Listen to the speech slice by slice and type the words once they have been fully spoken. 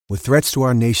With threats to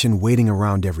our nation waiting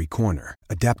around every corner,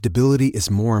 adaptability is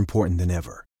more important than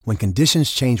ever. When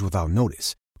conditions change without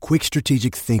notice, quick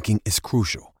strategic thinking is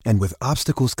crucial. And with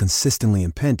obstacles consistently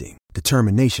impending,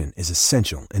 determination is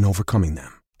essential in overcoming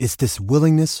them. It's this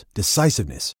willingness,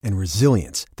 decisiveness, and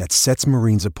resilience that sets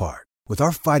Marines apart. With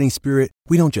our fighting spirit,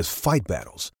 we don't just fight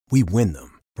battles, we win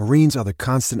them. Marines are the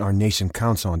constant our nation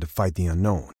counts on to fight the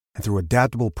unknown. And through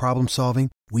adaptable problem solving,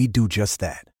 we do just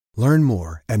that. Learn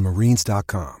more at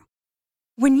marines.com.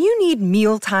 When you need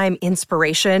mealtime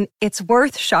inspiration, it's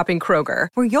worth shopping Kroger,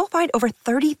 where you'll find over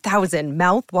 30,000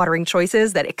 mouth-watering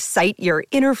choices that excite your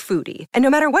inner foodie. And no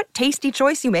matter what tasty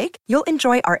choice you make, you'll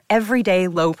enjoy our everyday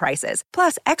low prices,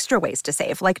 plus extra ways to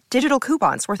save, like digital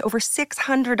coupons worth over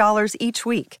 $600 each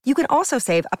week. You can also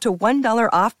save up to $1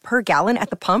 off per gallon at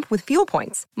the pump with fuel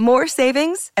points. More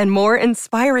savings and more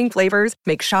inspiring flavors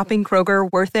make shopping Kroger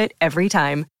worth it every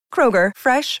time. Kroger,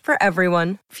 fresh for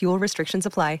everyone. Fuel restrictions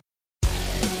apply.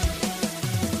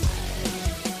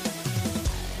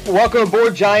 Welcome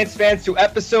aboard, Giants fans, to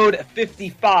episode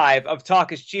 55 of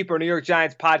Talk is Cheaper, New York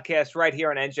Giants podcast right here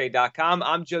on NJ.com.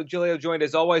 I'm Joe Giglio, joined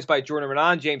as always by Jordan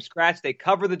Renan, James Scratch. They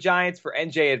cover the Giants for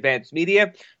NJ Advanced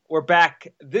Media. We're back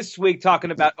this week talking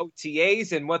about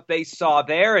OTAs and what they saw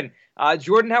there. And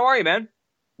Jordan, how are you, man?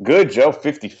 Good, Joe.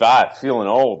 55, feeling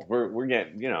old. We're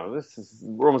getting,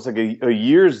 we're almost like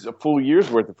a full year's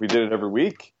worth if we did it every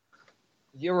week.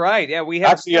 You're right. Yeah, we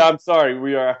have. Actually, I'm sorry.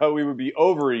 We would be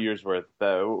over a year's worth.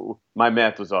 My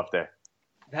math was off there.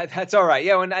 That's all right.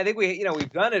 Yeah, and I think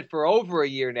we've done it for over a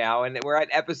year now, and we're at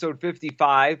episode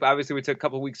 55. Obviously, we took a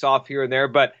couple of weeks off here and there,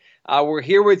 but we're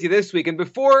here with you this week. And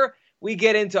before we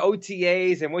get into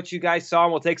OTAs and what you guys saw,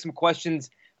 and we'll take some questions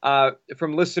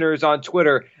from listeners on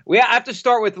Twitter. We have to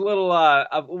start with a little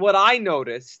of what I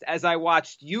noticed as I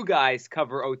watched you guys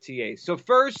cover OTAs. So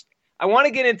first, I want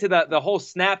to get into the whole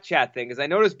Snapchat thing, because I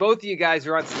noticed both of you guys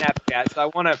are on Snapchat. So I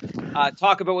want to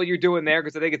talk about what you're doing there,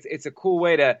 because I think it's a cool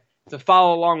way to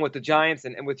follow along with the Giants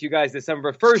and with you guys this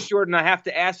summer. But first, Jordan, I have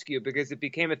to ask you, because it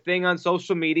became a thing on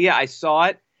social media. I saw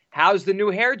it. How's the new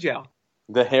hair gel?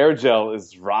 The hair gel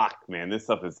is rock, man. This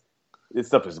stuff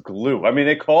is glue. I mean,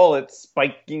 they call it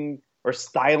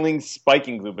styling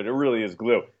spiking glue, but it really is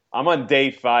glue. I'm on day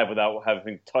 5 without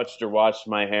having touched or washed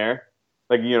my hair.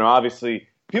 Obviously,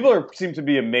 people seem to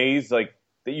be amazed, that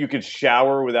you could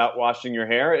shower without washing your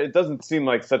hair. It doesn't seem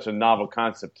like such a novel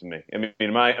concept to me. I mean,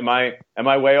 am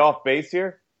I way off base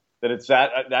here? That it's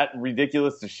that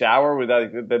ridiculous to shower without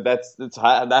it's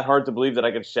that hard to believe that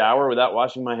I could shower without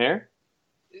washing my hair?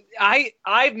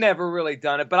 I've never really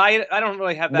done it, but I don't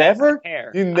really have that never?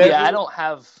 hair. You never? Yeah, I don't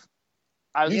have.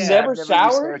 I've never used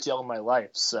hair gel in my life,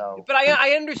 so. But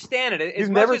I understand it. You've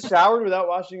never showered without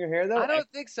washing your hair, though? I don't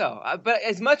think so. But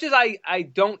as much as I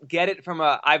don't get it from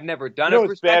I've never done it.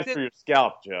 It's bad for your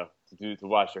scalp, Joe, to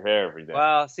wash your hair every day.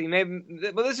 Well, see,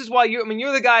 this is why you're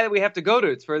the guy that we have to go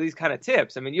to for these kind of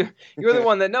tips. I mean, you're the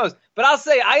one that knows. But I'll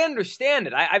say I understand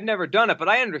it. I've never done it, but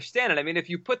I understand it. I mean, if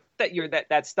you put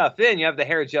that stuff in, you have the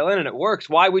hair gel in, and it works.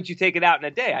 Why would you take it out in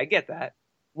a day? I get that.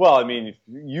 Well, I mean,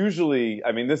 usually,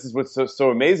 this is what's so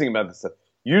amazing about this stuff.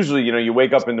 Usually, you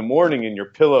wake up in the morning and your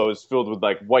pillow is filled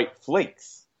with white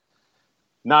flakes,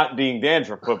 not being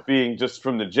dandruff, but being just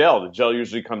from the gel. The gel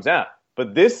usually comes out.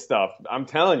 But this stuff, I'm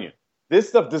telling you, this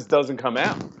stuff just doesn't come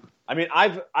out. I mean,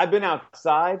 I've been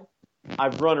outside,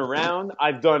 I've run around,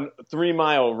 I've done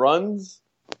 3-mile runs,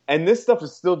 and this stuff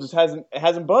is still just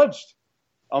hasn't budged.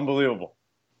 Unbelievable.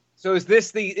 So is this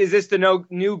the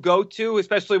new go-to,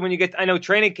 especially when you get? I know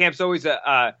training camp's always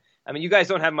you guys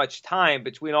don't have much time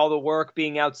between all the work,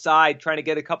 being outside, trying to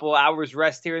get a couple of hours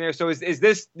rest here and there. So is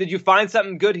this? Did you find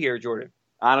something good here, Jordan?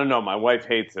 I don't know. My wife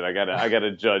hates it. I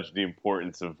gotta judge the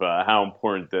importance of how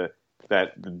important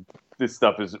this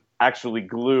stuff is actually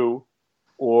glue,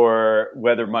 or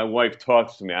whether my wife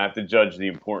talks to me. I have to judge the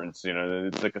importance.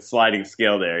 It's like a sliding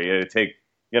scale there. You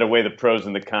gotta weigh the pros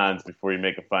and the cons before you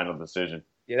make a final decision.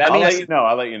 Yeah, I'll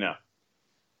let you know.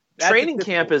 Training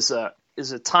camp is a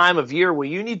time of year where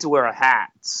you need to wear a hat.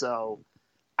 So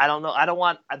I don't know. I don't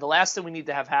want the last thing we need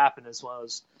to have happen is one of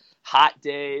those hot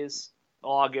days,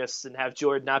 August, and have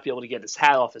Jordan not be able to get his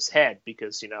hat off his head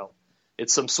because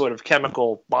it's some sort of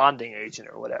chemical bonding agent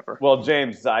or whatever. Well,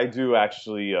 James, I do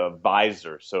actually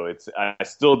visor, so I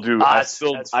still do. I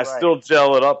still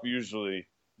gel it up usually,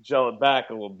 gel it back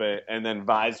a little bit, and then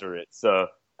visor it. So.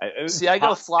 I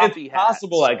go floppy hat. It's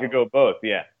possible I could go both,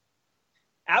 yeah.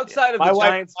 Outside of the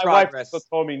Giants' progress. My wife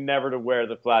told me never to wear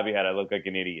the flabby hat. I look like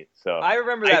an idiot. So I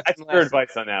remember that. I took her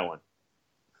advice on that one.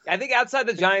 I think outside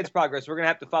the Giants' progress, we're going to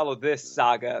have to follow this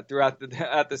saga throughout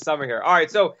the summer here. All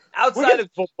right, so outside of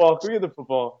football, we get the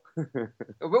football.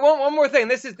 One more thing.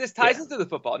 This ties into the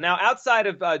football. Now, outside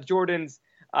of Jordan's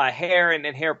hair and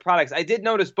hair products, I did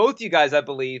notice both you guys, I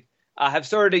believe, have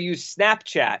started to use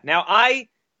Snapchat. Now, I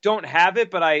don't have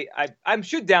it, but I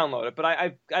should download it. But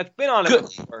I've been on it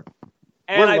before.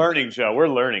 And we're learning, Joe. We're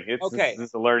learning. Okay. This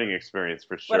is a learning experience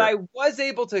for sure. But I was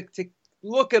able to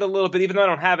look at a little bit, even though I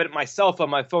don't have it myself on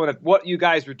my phone, of what you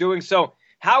guys were doing. So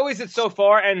how is it so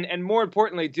far? And more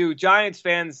importantly, do Giants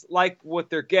fans like what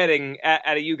they're getting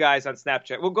out of you guys on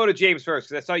Snapchat? We'll go to James first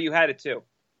because I saw you had it too.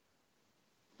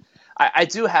 I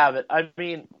do have it. I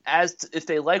mean, if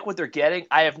they like what they're getting,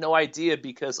 I have no idea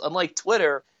because unlike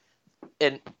Twitter,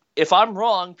 and if I'm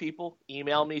wrong, people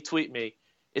email me, tweet me.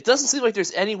 It doesn't seem like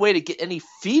there's any way to get any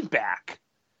feedback.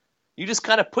 You just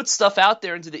kind of put stuff out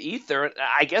there into the ether, and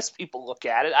I guess people look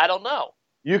at it. I don't know.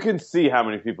 You can see how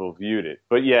many people viewed it,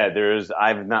 but yeah,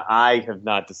 I have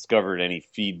not discovered any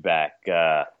feedback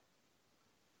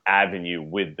avenue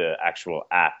with the actual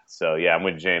app. So yeah, I'm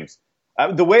with James.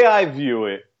 The way I view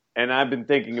it, and I've been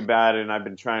thinking about it, and I've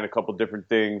been trying a couple different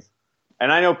things,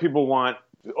 and I know people want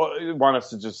us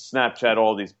to just Snapchat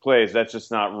all these plays. That's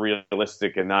just not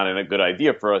realistic and not a good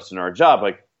idea for us in our job.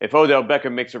 Like if Odell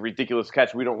Beckham makes a ridiculous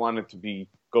catch, we don't want it to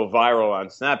go viral on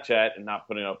Snapchat and not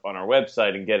put it up on our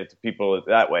website and get it to people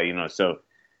that way. So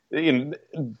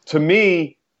to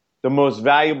me, the most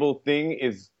valuable thing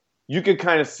is you could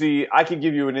kind of see. I could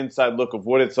give you an inside look of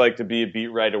what it's like to be a beat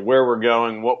writer, where we're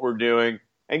going, what we're doing,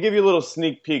 and give you little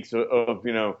sneak peeks of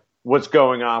what's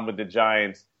going on with the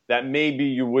Giants that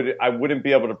maybe I wouldn't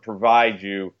be able to provide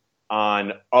you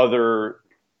on other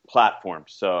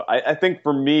platforms. So I think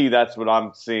for me, that's what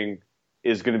I'm seeing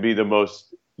is going to be the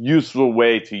most useful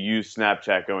way to use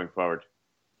Snapchat going forward.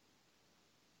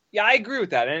 Yeah, I agree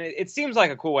with that, and it seems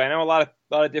like a cool way. I know a lot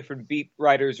of different beat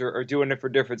writers are doing it for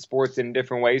different sports in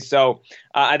different ways. So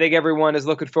I think everyone is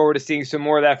looking forward to seeing some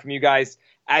more of that from you guys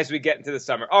as we get into the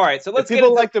summer. All right, so let's get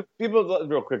into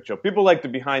real quick, Joe. People like the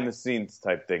behind the scenes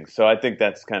type things, so I think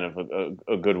that's kind of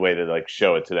a good way to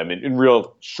show it to them in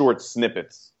real short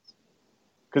snippets.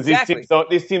 Because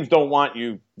these teams don't want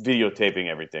you videotaping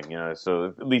everything, So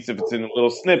at least if it's in a little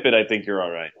snippet, I think you're all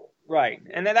right. Right,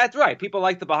 and that's right. People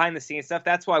like the behind the scenes stuff.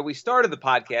 That's why we started the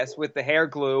podcast with the hair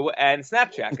glue and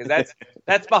Snapchat, because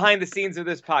that's behind the scenes of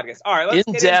this podcast. All right, let's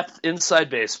get in-depth inside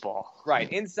baseball.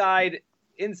 Right, inside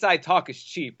talk is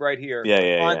cheap right here.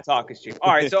 Yeah. Talk is cheap.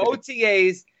 All right, so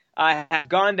OTAs have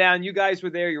gone down. You guys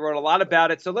were there. You wrote a lot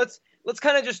about it. So let's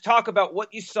kind of just talk about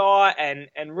what you saw and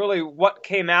really what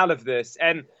came out of this.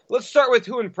 And let's start with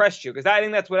who impressed you, because I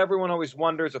think that's what everyone always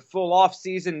wonders. A full off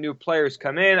season, new players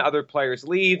come in, other players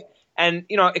leave. And,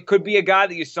 it could be a guy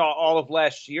that you saw all of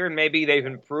last year and maybe they've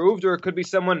improved, or it could be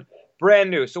someone brand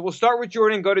new. So we'll start with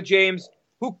Jordan, go to James.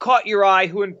 Who caught your eye?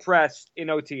 Who impressed in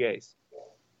OTAs?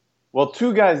 Well,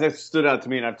 two guys that stood out to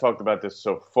me, and I've talked about this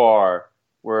so far,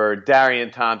 were Darian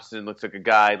Thompson. Looks like a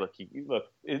guy.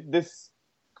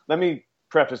 Let me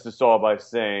preface this all by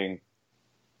saying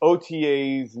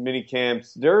OTAs, mini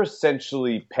camps, they're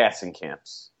essentially passing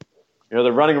camps. They're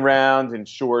running around in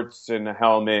shorts and a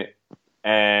helmet,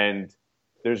 and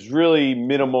there's really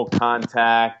minimal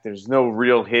contact. There's no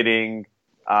real hitting.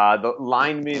 The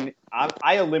linemen,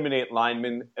 I eliminate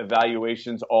lineman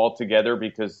evaluations altogether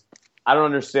because I don't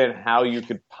understand how you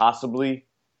could possibly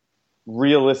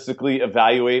realistically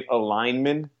evaluate a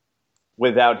lineman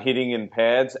without hitting in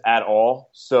pads at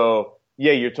all. So,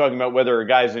 yeah, you're talking about whether a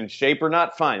guy's in shape or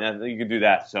not. Fine, you can do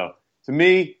that. So, to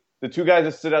me, the two guys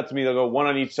that stood out to me, they'll go one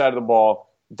on each side of the ball.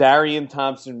 Darian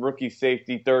Thompson, rookie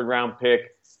safety, third-round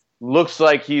pick. Looks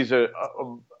like he's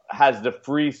has the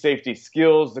free safety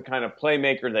skills, the kind of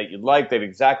playmaker that you'd like. That's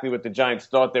exactly what the Giants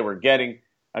thought they were getting.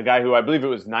 A guy who I believe it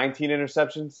was 19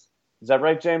 interceptions. Is that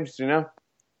right, James? Do you know?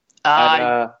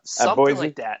 Something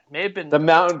like that. May have been the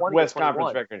Mountain West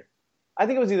Conference record. I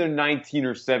think it was either 19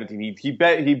 or 17. He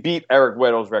beat Eric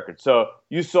Weddle's record. So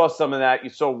you saw some of that. You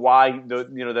saw why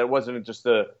that wasn't just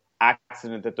a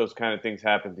accident that those kind of things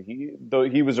happened.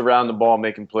 He was around the ball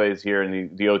making plays here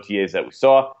in the OTAs that we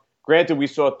saw. Granted, we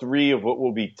saw 3 of what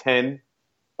will be 10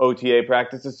 OTA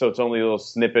practices, so it's only a little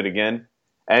snippet again.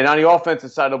 And on the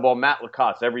offensive side of the ball, Matt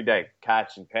Lacoste every day,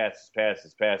 catching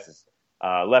passes,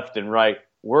 left and right,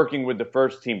 working with the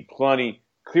first team plenty.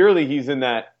 Clearly, he's in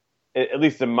that, at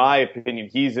least in my opinion,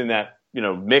 he's in that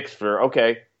mix for,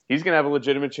 okay, he's going to have a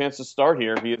legitimate chance to start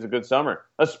here if he has a good summer,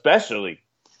 especially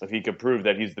if he could prove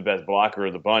that he's the best blocker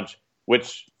of the bunch,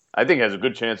 which I think has a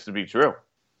good chance to be true.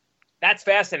 That's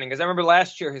fascinating because I remember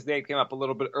last year his name came up a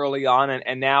little bit early on,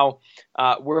 and now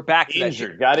we're back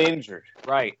to got injured.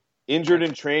 Right. Injured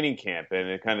in training camp, and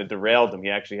it kind of derailed him. He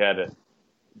actually had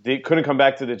they couldn't come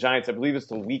back to the Giants. I believe it's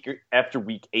the week after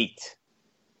week 8,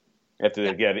 after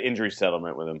they get an injury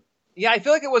settlement with him. Yeah, I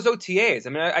feel like it was OTAs. I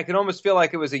mean, I could almost feel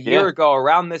like it was a year ago.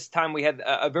 Around this time, we had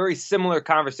a very similar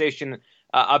conversation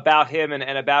about him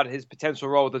and about his potential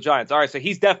role with the Giants. All right, so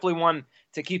he's definitely one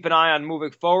to keep an eye on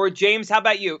moving forward. James, how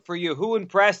about you? For you, who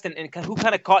impressed and who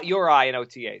kind of caught your eye in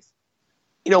OTAs?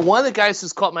 One of the guys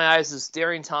who's caught my eyes is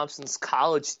Darian Thompson's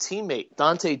college teammate,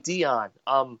 Dante Dion.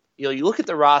 You look at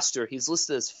the roster, he's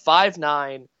listed as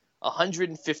 5'9",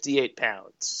 158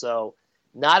 pounds. So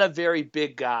not a very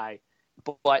big guy.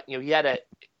 But he had an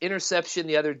interception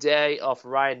the other day off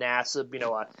Ryan Nassib,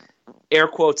 a air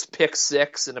quotes pick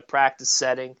 6 in a practice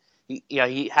setting.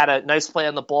 He had a nice play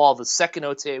on the ball the second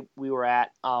OTA we were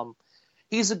at.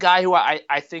 He's a guy who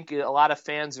I think a lot of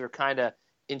fans are kind of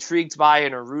intrigued by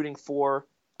and are rooting for,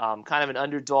 kind of an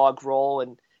underdog role.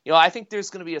 And, I think there's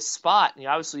going to be a spot.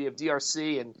 Obviously you have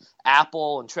DRC and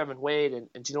Apple and Trevin Wade and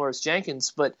Janoris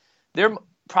Jenkins, but they're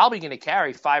probably going to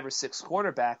carry 5 or 6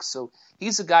 cornerbacks. So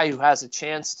he's a guy who has a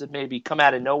chance to maybe come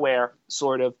out of nowhere,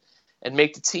 sort of, and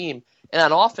make the team. And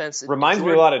on offense, reminds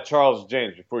me a lot of Charles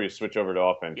James. Before you switch over to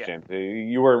offense, James,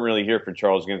 you weren't really here for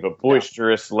Charles James, but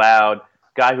boisterous, loud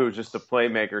guy who was just a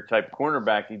playmaker type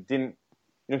cornerback. He didn't,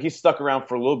 he stuck around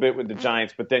for a little bit with the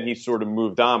Giants, but then he sort of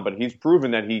moved on. But he's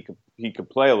proven that he could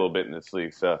play a little bit in this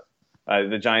league. So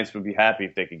the Giants would be happy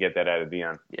if they could get that out of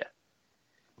Dion.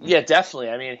 Yeah,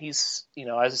 definitely. I mean, he's,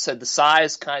 as I said, the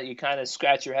size, you kind of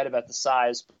scratch your head about the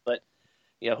size, but,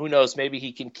 who knows, maybe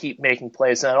he can keep making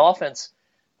plays on offense.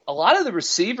 A lot of the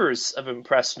receivers have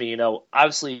impressed me.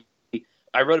 Obviously,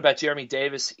 I wrote about Jeremy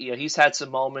Davis. He's had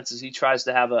some moments as he tries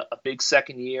to have a big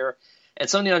second year. And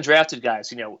some of the undrafted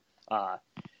guys,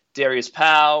 Darius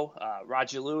Powell,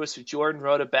 Roger Lewis, who Jordan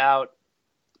wrote about,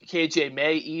 KJ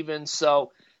May even.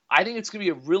 So I think it's going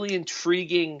to be a really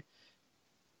intriguing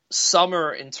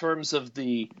summer in terms of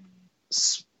the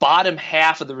bottom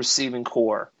half of the receiving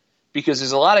core, because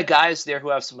there's a lot of guys there who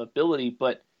have some ability,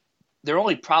 but they're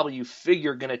only probably, you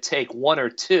figure, going to take 1 or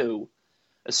 2,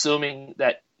 assuming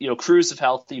that Cruz is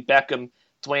healthy, Beckham,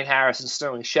 Dwayne Harris, and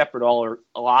Sterling Shepard all are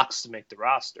locks to make the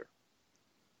roster.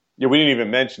 Yeah, we didn't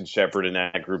even mention Shepard in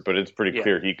that group, but it's pretty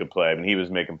clear he could play. I mean, he was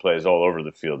making plays all over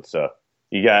the field, so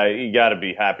you got to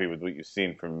be happy with what you've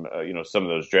seen from some of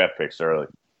those draft picks early.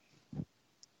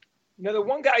 The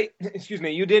one guy,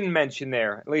 you didn't mention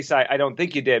there, at least I don't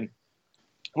think you did,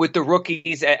 with the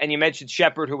rookies, and you mentioned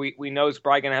Shepard, who we know is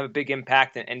probably going to have a big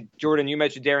impact, and Jordan, you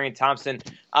mentioned Darian Thompson.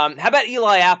 How about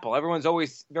Eli Apple? Everyone's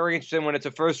always very interested when it's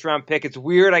a first-round pick. It's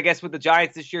weird, I guess, with the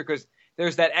Giants this year because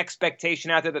there's that expectation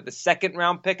out there that the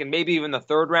second-round pick and maybe even the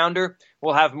third-rounder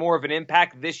will have more of an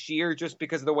impact this year just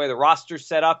because of the way the roster's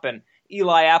set up, and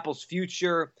Eli Apple's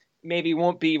future maybe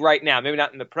won't be right now, maybe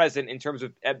not in the present in terms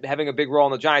of having a big role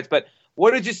in the Giants. But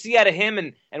what did you see out of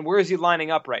him, and where is he lining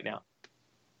up right now?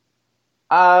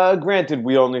 Granted,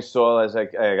 we only saw, as I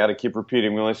got to keep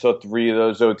repeating, we only saw 3 of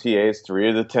those OTAs, 3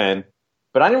 of the 10.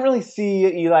 But I didn't really see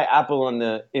Eli Apple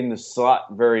in the slot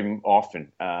very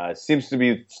often. Seems to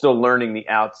be still learning the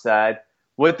outside.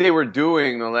 What they were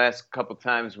doing the last couple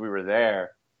times we were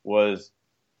there was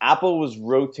Apple was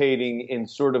rotating in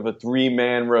sort of a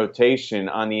 3-man rotation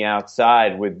on the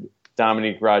outside with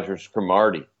Dominique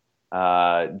Rodgers-Cromartie.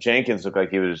 Jenkins looked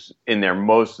like he was in there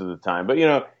most of the time. But,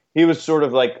 he was sort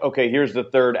of like, okay, here's the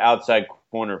third outside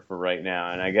corner for right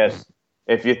now. And I guess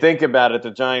if you think about it,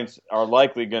 the Giants are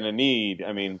likely going to need,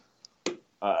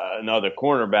 another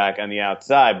cornerback on the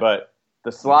outside. But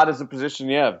the slot is a position,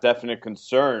 of definite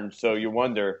concern. So you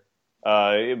wonder.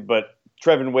 But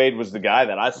Trevin Wade was the guy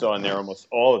that I saw in there almost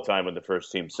all the time with the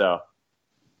first team. So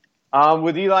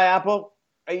with Eli Apple,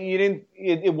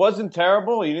 it wasn't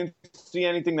terrible. You didn't see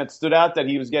anything that stood out that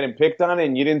he was getting picked on,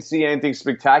 and you didn't see anything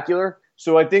spectacular.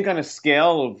 So I think on a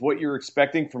scale of what you're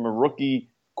expecting from a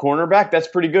rookie cornerback, that's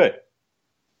pretty good,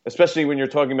 especially when you're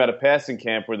talking about a passing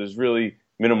camp where there's really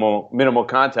minimal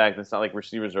contact. It's not like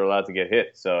receivers are allowed to get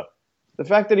hit. So the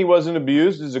fact that he wasn't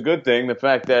abused is a good thing. The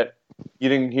fact that you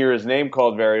didn't hear his name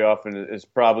called very often is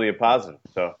probably a positive.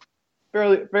 So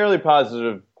fairly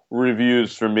positive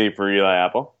reviews from me for Eli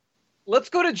Apple. Let's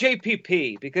go to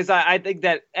JPP because I think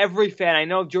that every fan, I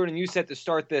know, Jordan, you said to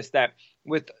start this, that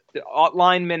with the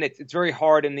linemen, it's very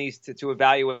hard in these to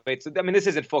evaluate. So, this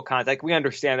isn't full contact. We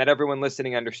understand that. Everyone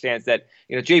listening understands that,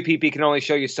 JPP can only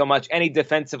show you so much. Any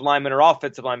defensive lineman or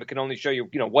offensive lineman can only show you,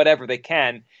 whatever they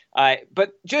can.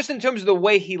 But just in terms of the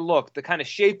way he looked, the kind of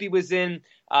shape he was in,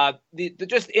 and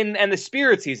the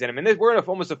spirits he's in. We're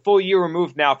almost a full year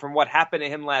removed now from what happened to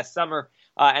him last summer.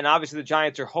 and obviously the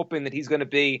Giants are hoping that he's going to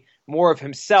be more of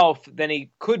himself than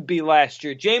he could be last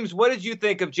year. James, what did you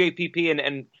think of JPP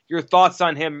and your thoughts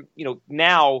on him,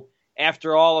 now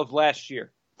after all of last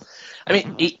year? I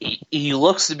mean, he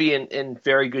looks to be in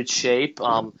very good shape.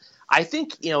 I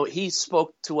think, he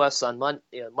spoke to us on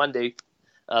Monday,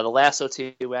 the last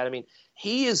OTA we had. I mean,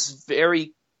 he is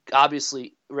very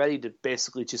obviously ready to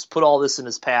basically just put all this in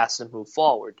his past and move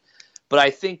forward. But I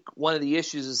think one of the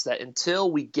issues is that until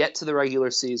we get to the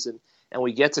regular season and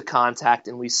we get to contact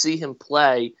and we see him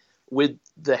play with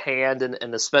the hand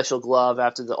and the special glove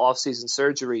after the offseason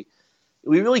surgery,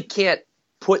 we really can't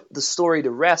put the story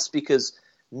to rest because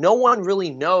no one really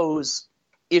knows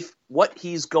what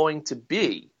he's going to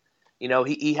be.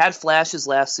 He had flashes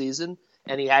last season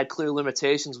and he had clear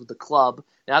limitations with the club.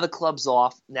 Now the club's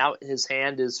off. Now his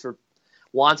hand is, for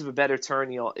want of a better term,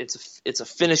 it's a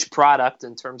finished product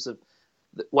in terms of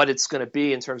what it's going to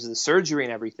be in terms of the surgery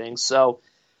and everything. So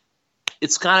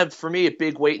it's kind of, for me, a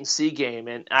big wait-and-see game.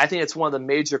 And I think it's one of the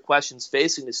major questions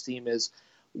facing this team is,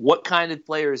 what kind of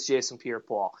player is Jason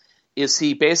Pierre-Paul? Is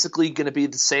he basically going to be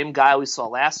the same guy we saw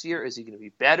last year? Is he going to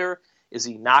be better? Is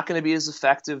he not going to be as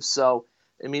effective? So,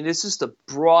 I mean, it's just a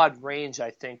broad range,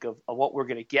 I think, of what we're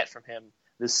going to get from him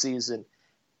this season.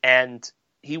 And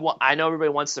I know everybody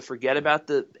wants to forget about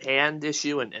the hand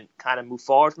issue and kind of move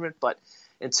forward from it, but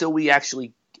until we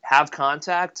actually have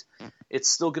contact, it's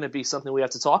still going to be something we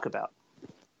have to talk about.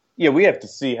 Yeah, we have to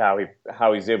see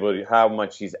how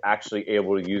much he's actually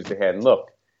able to use the hand.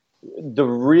 Look, the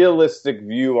realistic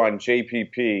view on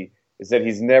JPP is that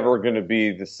he's never going to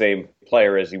be the same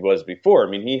player as he was before. I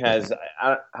mean, he has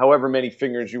however many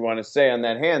fingers you want to say on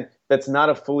that hand. That's not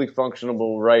a fully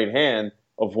functionable right hand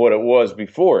of what it was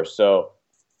before. So,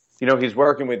 he's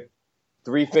working with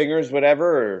 3 fingers,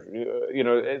 whatever,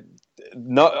 or,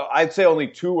 no, I'd say only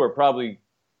 2 are probably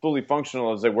fully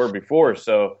functional as they were before.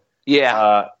 So,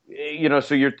 yeah,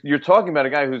 so you're talking about a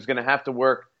guy who's going to have to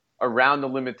work around the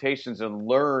limitations and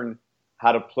learn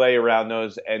how to play around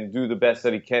those and do the best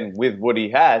that he can with what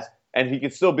he has. And he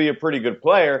could still be a pretty good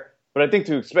player. But I think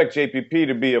to expect JPP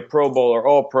to be a Pro Bowl or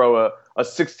All-Pro, a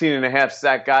 16.5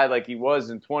 sack guy like he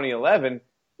was in 2011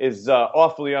 is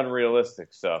awfully unrealistic.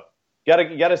 So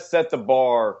you got to set the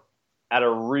bar at a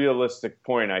realistic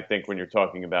point, I think, when you're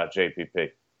talking about JPP.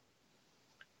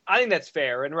 I think that's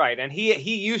fair and right. And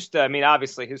he used to, I mean,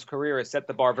 obviously his career has set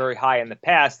the bar very high in the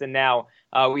past, and now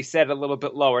we set it a little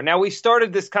bit lower. Now, we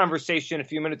started this conversation a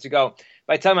few minutes ago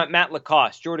by talking about Matt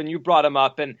LaCosse. Jordan, you brought him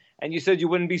up, and you said you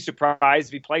wouldn't be surprised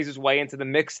if he plays his way into the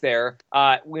mix there,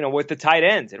 with the tight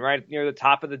ends and right near the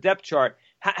top of the depth chart.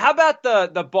 How about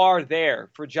the bar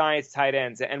there for Giants tight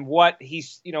ends and what he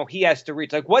has to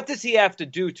reach? Like, what does he have to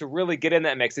do to really get in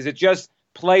that mix? Is it just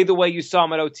play the way you saw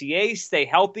him at OTA, stay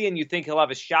healthy, and you think he'll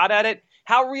have a shot at it?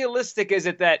 How realistic is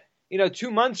it that,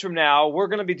 2 months from now, we're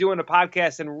going to be doing a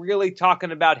podcast and really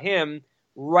talking about him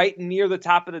right near the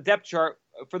top of the depth chart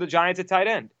for the Giants at tight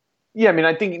end? Yeah, I mean,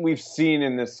 I think we've seen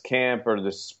in this camp or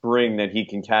this spring that he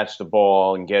can catch the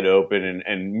ball and get open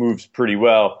and moves pretty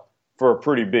well for a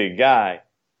pretty big guy.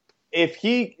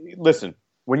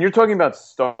 When you're talking about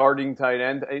starting tight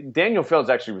end, Daniel Fields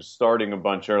actually was starting a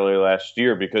bunch earlier last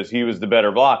year because he was the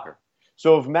better blocker.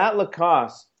 So if Matt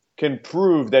LaCosse can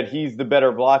prove that he's the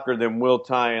better blocker than Will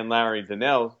Tye and Larry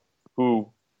Donnell,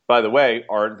 who, by the way,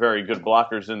 aren't very good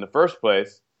blockers in the first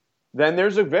place, then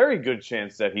there's a very good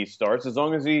chance that he starts as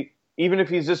long as even if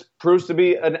he just proves to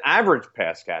be an average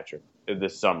pass catcher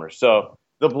this summer. So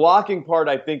the blocking part,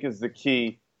 I think, is the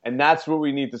key, and that's what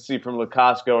we need to see from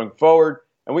LaCosse going forward.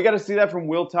 And we got to see that from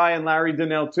Will Tye and Larry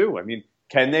Donnell, too. I mean,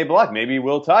 can they block? Maybe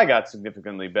Will Tye got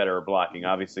significantly better at blocking.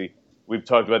 Obviously, we've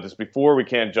talked about this before. We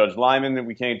can't judge linemen, and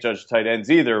we can't judge tight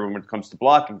ends either when it comes to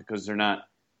blocking because they're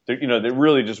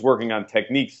really just working on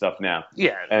technique stuff now.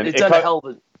 Yeah, and they've done a hell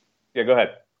of a... Yeah, go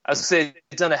ahead. I was going to say,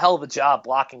 they've done a hell of a job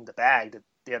blocking the bag that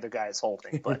the other guy is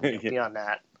holding, but beyond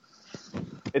that.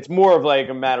 It's more of like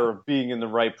a matter of being in the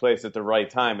right place at the right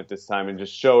time at this time and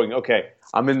just showing, okay,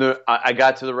 I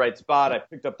got to the right spot, I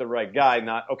picked up the right guy,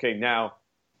 not, okay, now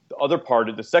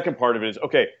the second part of it is,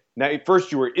 okay, now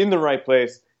first you were in the right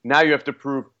place, now you have to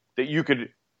prove that you could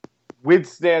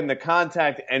withstand the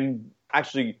contact and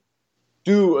actually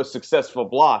do a successful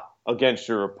block against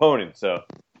your opponent. So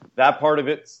that part of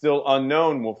it still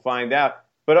unknown, we'll find out.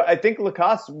 But I think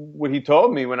LaCosse, what he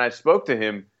told me when I spoke to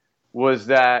him was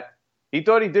that he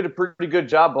thought he did a pretty good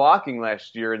job blocking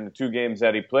last year in the 2 games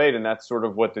that he played, and that's sort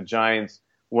of what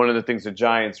one of the things the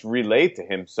Giants relayed to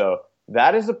him. So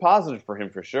that is a positive for him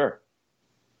for sure.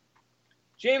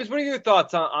 James, what are your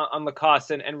thoughts on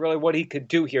LaCosse and really what he could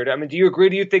do here? I mean, do you agree?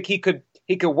 Do you think he could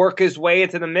work his way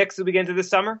into the mix as we get into the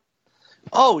summer?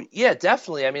 Oh, yeah,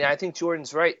 definitely. I mean, I think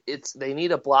Jordan's right. They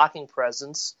need a blocking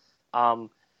presence. Donnell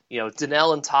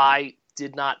and Ty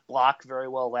did not block very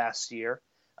well last year.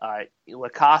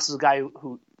 Lacoste is a guy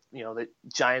who the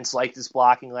Giants liked his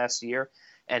blocking last year,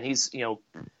 and he's,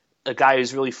 a guy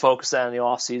who's really focused on in the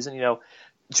offseason.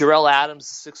 Jarrell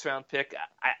Adams, a 6th-round pick,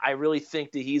 I really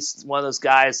think that he's one of those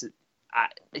guys that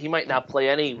he might not play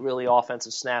any really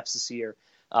offensive snaps this year.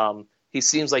 He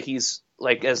seems like he's,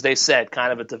 like as they said,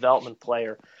 kind of a development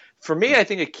player. For me, I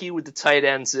think a key with the tight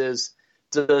ends is,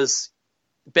 does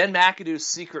Ben McAdoo's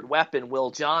secret weapon,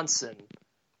 Will Johnson,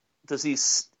 does he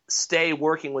stay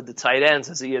working with the tight ends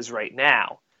as he is right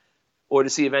now? Or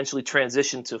does he eventually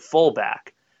transition to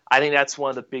fullback? I think that's one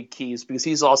of the big keys, because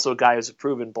he's also a guy who's a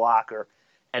proven blocker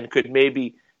and could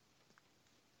maybe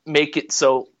make it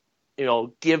so,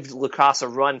 give Lacoste a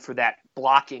run for that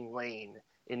blocking lane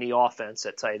in the offense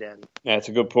at tight end. Yeah, that's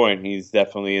a good point. He's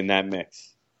definitely in that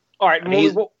mix. All right.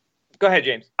 Go ahead,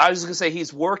 James. I was just going to say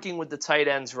he's working with the tight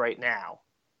ends right now,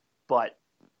 but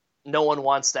no one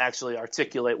wants to actually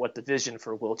articulate what the vision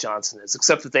for Will Johnson is,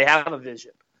 except that they have a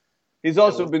vision. He's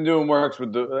also been doing works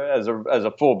with as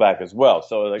a fullback as well,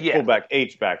 so fullback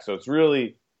H-back. So it's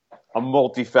really a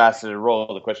multifaceted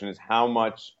role. The question is, how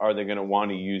much are they going to want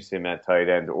to use him at tight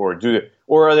end, or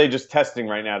are they just testing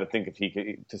right now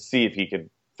to see if he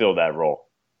could fill that role?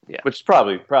 Yeah, which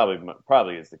probably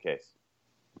is the case.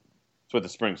 That's what the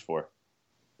spring's for.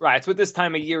 Right, it's what this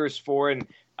time of year is for, and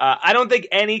I don't think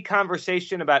any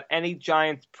conversation about any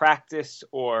Giants practice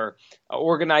or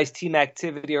organized team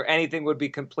activity or anything would be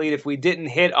complete if we didn't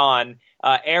hit on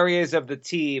areas of the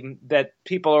team that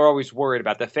people are always worried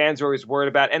about, the fans are always worried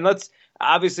about. And let's,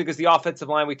 obviously, because the offensive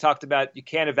line we talked about, you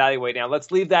can't evaluate now.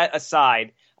 Let's leave that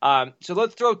aside. So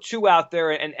let's throw two out there,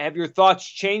 and have your thoughts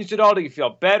changed at all? Do you feel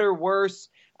better, worse?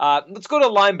 Let's go to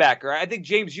linebacker. I think,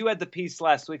 James, you had the piece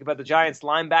last week about the Giants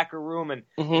linebacker room, and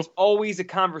it's always a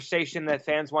conversation that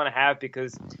fans want to have,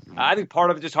 because I think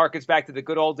part of it just harkens back to the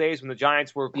good old days when the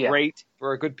Giants were great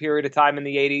for a good period of time in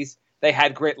the 80s. They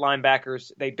had great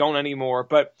linebackers. They don't anymore.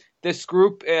 But this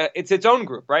group, it's its own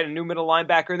group, right? A new middle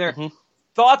linebacker in there.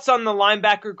 Thoughts on the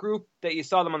linebacker group that you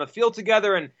saw them on the field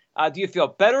together, and do you feel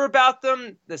better about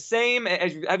them, the same?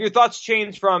 Have your thoughts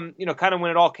changed from, kind of when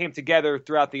it all came together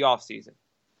throughout the offseason?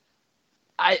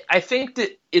 I think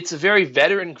that it's a very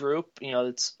veteran group.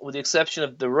 It's, with the exception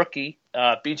of the rookie,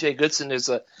 B.J. Goodson. There's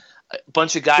a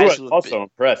bunch of guys who also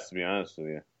impressed, to be honest with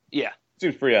you. Yeah.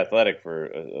 Seems pretty athletic for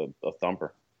a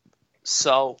thumper.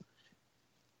 So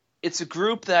it's a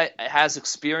group that has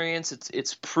experience.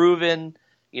 It's proven.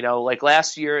 Like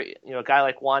last year, a guy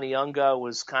like Juan Nyunga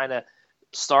was kind of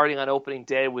starting on opening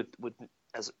day with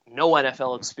as no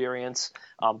NFL experience.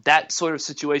 That sort of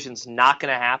situation is not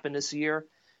going to happen this year.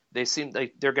 They seem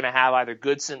like they're going to have either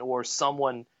Goodson or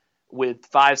someone with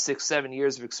 5, 6, 7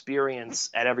 years of experience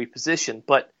at every position.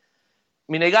 But,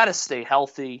 they got to stay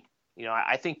healthy.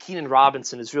 I think Keenan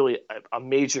Robinson is really a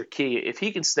major key. If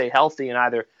he can stay healthy and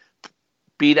either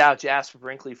beat out Jasper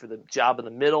Brinkley for the job in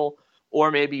the middle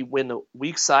or maybe win the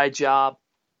weak side job,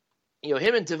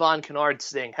 him and Devon Kennard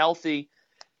staying healthy,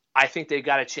 I think they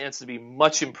got a chance to be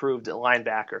much improved at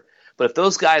linebacker. But if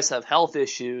those guys have health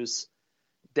issues,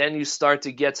 then you start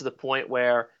to get to the point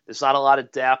where there's not a lot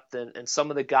of depth, and some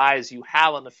of the guys you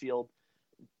have on the field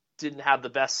didn't have the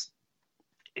best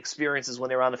experiences when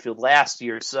they were on the field last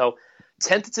year. So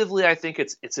tentatively, I think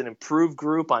it's an improved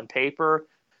group on paper,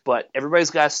 but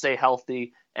everybody's got to stay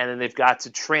healthy, and then they've got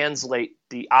to translate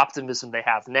the optimism they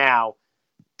have now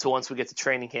to once we get to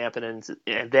training camp and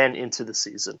then into the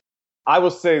season. I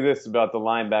will say this about the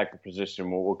linebacker position.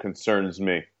 What concerns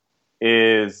me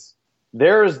is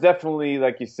there is definitely,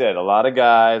 like you said, a lot of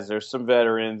guys. There's some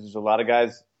veterans. There's a lot of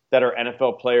guys that are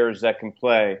NFL players that can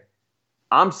play.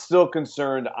 I'm still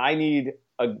concerned. I need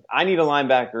a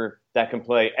linebacker that can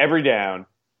play every down,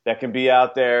 that can be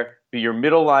out there, be your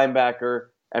middle linebacker,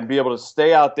 and be able to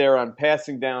stay out there on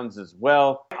passing downs as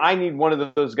well. I need one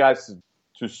of those guys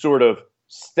to sort of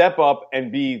step up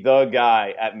and be the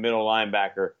guy at middle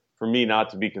linebacker for me not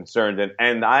to be concerned.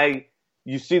 And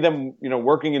you see them,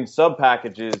 working in sub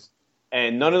packages.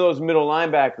 And none of those middle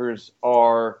linebackers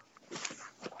are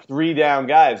 3-down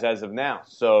guys as of now.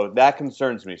 So that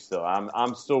concerns me still.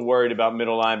 I'm still worried about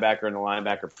middle linebacker and the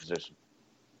linebacker position.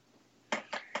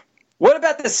 What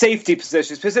about the safety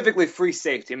position, specifically free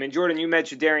safety? Jordan, you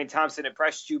mentioned Darian Thompson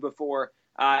impressed you before.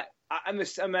 I'm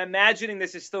imagining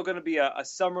this is still going to be a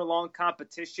summer-long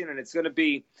competition, and it's going to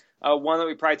be one that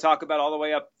we probably talk about all the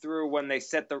way up through when they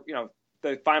set the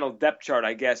final depth chart,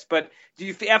 I guess. But do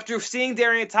you, after seeing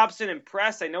Darian Thompson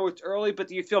impress, I know it's early, but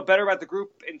do you feel better about the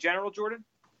group in general, Jordan?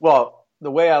 Well,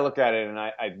 the way I look at it, and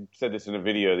I said this in a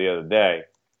video the other day,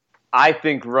 I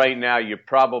think right now you're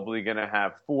probably going to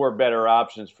have 4 better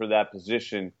options for that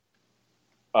position.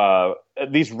 At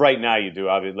least right now you do.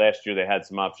 Obviously, last year they had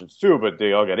some options too, but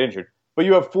they all got injured. But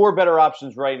you have 4 better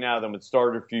options right now than would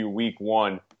started for you week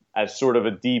 1 as sort of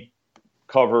a deep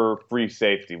cover free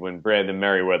safety when Brandon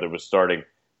Merriweather was starting.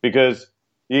 Because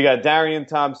you got Darian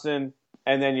Thompson,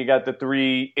 and then you got the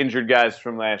 3 injured guys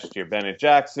from last year, Bennett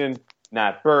Jackson,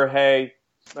 Nat Burhay,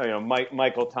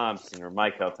 Michael Thompson or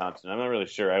Michael Thompson. I'm not really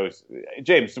sure.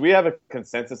 James, do we have a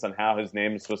consensus on how his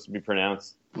name is supposed to be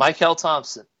pronounced? Michael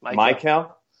Thompson.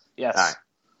 Michael? Yes. All right.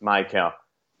 Michael.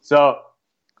 So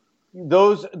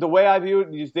the way I view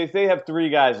it, they have 3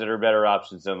 guys that are better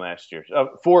options than last year.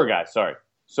 4 guys, sorry.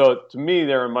 So to me,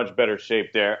 they're in much better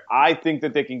shape there. I think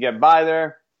that they can get by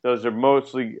there. Those are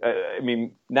mostly,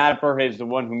 Nat Burhay is the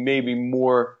one who may be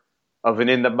more of an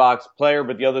in-the-box player,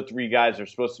 but the other 3 guys are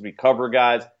supposed to be cover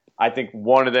guys. I think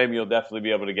one of them you'll definitely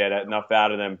be able to get enough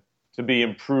out of them to be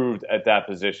improved at that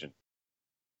position.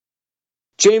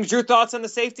 James, your thoughts on the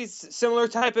safeties? Similar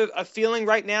type of feeling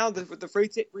right now, the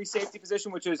free safety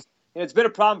position, which is it's been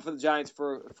a problem for the Giants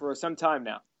for some time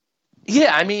now.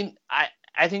 Yeah,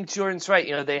 I think Jordan's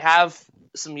right. They have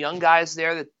some young guys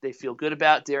there that they feel good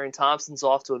about. Darian Thompson's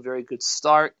off to a very good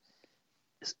start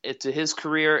to his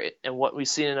career and what we've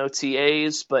seen in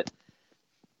OTAs, but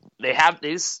they have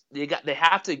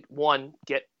to, one,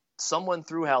 get someone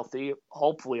through healthy,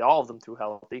 hopefully all of them through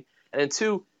healthy, and then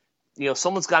 2,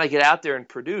 someone's got to get out there and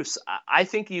produce. I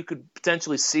think you could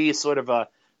potentially see sort of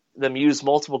them use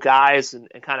multiple guys and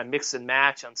kind of mix and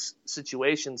match on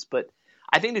situations, but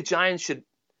I think the Giants should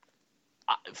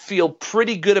feel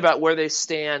pretty good about where they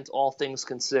stand, all things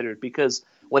considered, because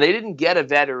when they didn't get a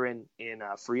veteran in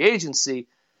free agency,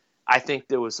 I think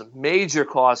there was a major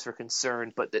cause for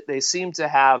concern, but they seem to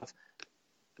have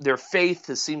their faith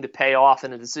has seemed to pay off,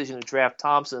 and the decision to draft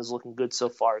Thompson is looking good so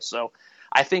far. So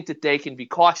I think that they can be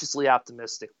cautiously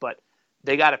optimistic, but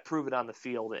they got to prove it on the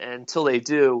field. And until they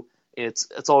do, it's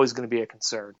always going to be a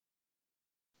concern.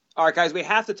 All right, guys, we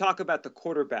have to talk about the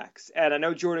quarterbacks. And I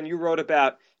know, Jordan, you wrote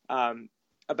about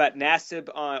Nassib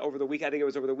over the week. I think it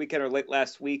was over the weekend or late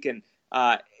last week. And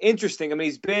interesting. I mean,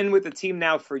 he's been with the team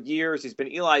now for years. He's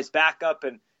been Eli's backup,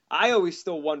 and I always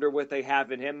still wonder what they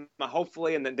have in him.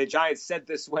 Hopefully, and then the Giants said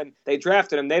this when they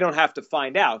drafted him, they don't have to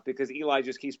find out because Eli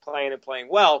just keeps playing and playing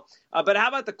well. But how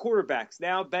about the quarterbacks?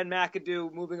 Now Ben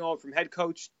McAdoo moving on from head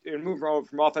coach and moving on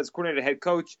from offense coordinator to head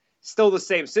coach. Still the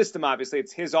same system, obviously.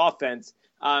 It's his offense.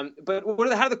 But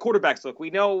how do the quarterbacks look? We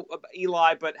know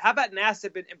Eli, but how about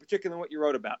Nassib in particular, what you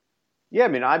wrote about? Yeah, I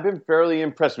mean, I've been fairly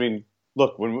impressed. I mean,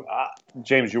 look, when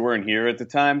James, you weren't here at the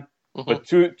time, but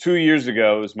two years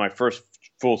ago, it was my first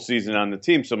full season on the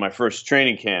team, so my first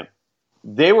training camp.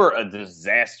 They were a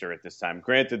disaster at this time.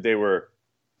 Granted, they were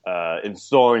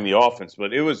installing the offense,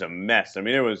 but it was a mess. I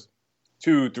mean, it was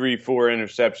 2, 3, 4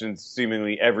 interceptions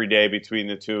seemingly every day between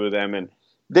the two of them, and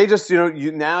they just,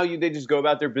 they just go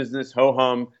about their business, ho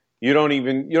hum. You don't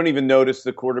even notice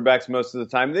the quarterbacks most of the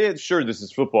time. Sure, this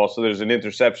is football, so there's an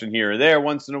interception here or there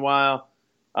once in a while.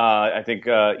 I think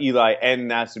Eli and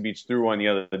Nassib each threw one the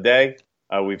other day.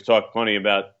 We've talked plenty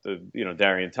about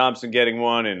Darian Thompson getting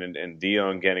one and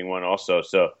Dion getting one also.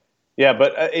 So yeah,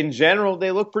 but in general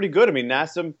they look pretty good. I mean,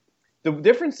 Nassib. The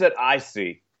difference that I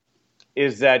see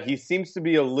is that he seems to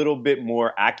be a little bit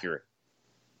more accurate.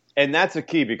 And that's a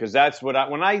key because that's when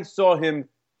I saw him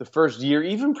the first year,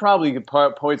 even probably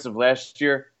points of last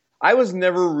year, I was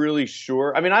never really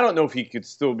sure. I mean, I don't know if he could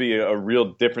still be a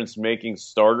real difference-making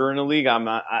starter in the league. I'm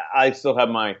not. I still have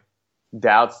my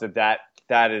doubts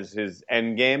that is his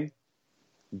end game.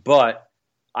 But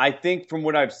I think from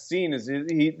what I've seen is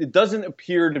it doesn't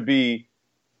appear to be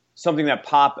something that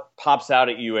pops out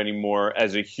at you anymore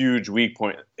as a huge weak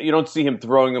point. You don't see him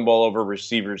throwing the ball over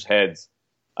receivers' heads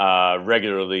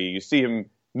regularly. You see him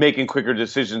making quicker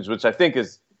decisions, which I think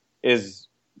is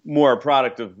more a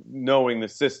product of knowing the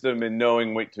system and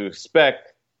knowing what to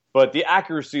expect. But the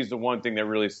accuracy is the one thing that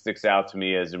really sticks out to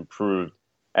me as improved.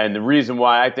 And the reason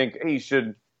why I think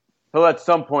he'll at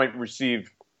some point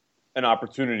receive an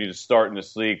opportunity to start in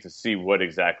this league to see what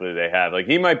exactly they have. Like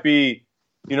he might be,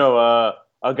 a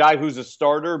guy who's a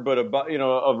starter, but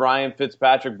a Ryan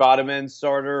Fitzpatrick bottom end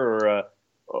starter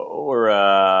or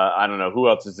I don't know who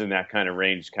else is in that kind of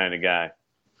range kind of guy.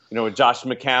 A Josh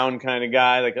McCown kind of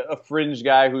guy, like a fringe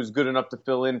guy who's good enough to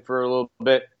fill in for a little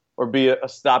bit or be a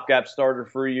stopgap starter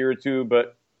for a year or two.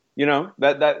 But,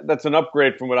 that's an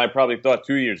upgrade from what I probably thought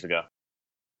 2 years ago.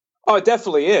 Oh, it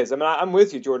definitely is. I mean, I'm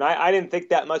with you, Jordan. I didn't think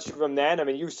that much of him then. I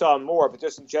mean, you saw him more, but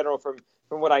just in general from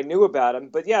what I knew about him.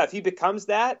 But, yeah, if he becomes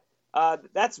that,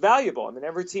 that's valuable. I mean,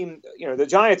 every team, the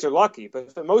Giants are lucky,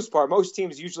 but for the most part, most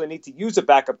teams usually need to use a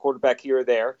backup quarterback here or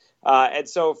there. And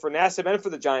so for Nassib and for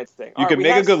the Giants thing, you can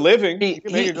make a good living. You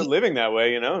can make a good living that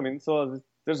way, I mean, so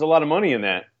there's a lot of money in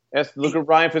that. Look at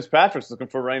Ryan Fitzpatrick's looking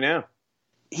for right now.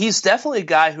 He's definitely a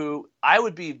guy who I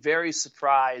would be very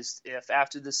surprised if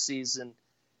after this season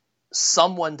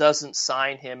someone doesn't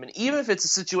sign him. And even if it's a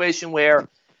situation where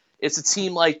it's a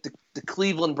team like the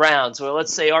Cleveland Browns, where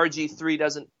let's say RG3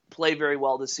 doesn't play very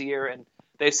well this year, and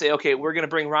they say, okay, we're going to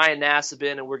bring Ryan Nassib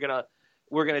in, and we're going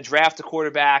to draft a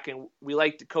quarterback, and we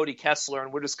like Cody Kessler,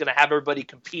 and we're just going to have everybody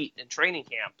compete in training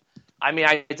camp. I mean,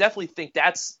 I definitely think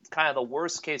that's kind of the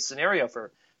worst case scenario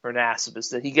for Nassib, is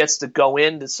that he gets to go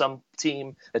into some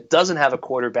team that doesn't have a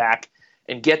quarterback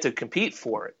and get to compete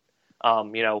for it.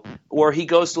 Or he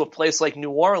goes to a place like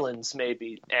New Orleans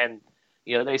maybe, and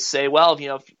they say, well,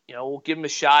 we'll give him a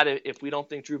shot if we don't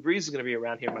think Drew Brees is going to be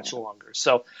around here much longer.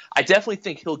 So I definitely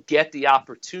think he'll get the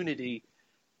opportunity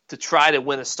to try to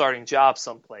win a starting job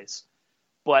someplace.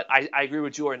 But I agree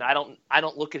with Jordan. I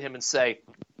don't look at him and say,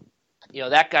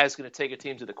 that guy's going to take a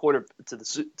team to the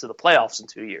playoffs in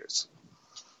 2 years.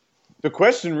 The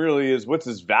question really is, what's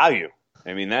his value?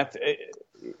 I mean, that's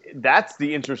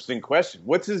the interesting question.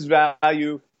 What's his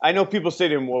value? I know people say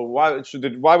to him, well,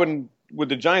 would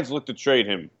the Giants look to trade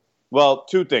him? Well,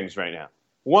 two things right now.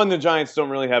 One, the Giants don't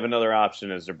really have another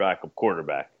option as their backup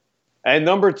quarterback. And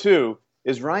number two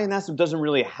is Ryan Nassib doesn't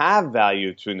really have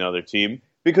value to another team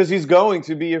because he's going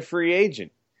to be a free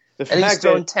agent. And he's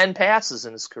thrown 10 passes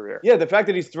in his career. Yeah, the fact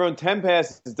that he's thrown 10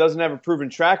 passes doesn't have a proven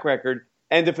track record.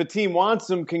 And if a team wants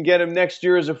him, can get him next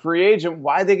year as a free agent,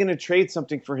 why are they going to trade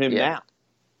something for him now?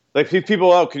 Like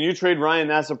people, can you trade Ryan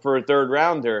Nassib for a third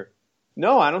rounder?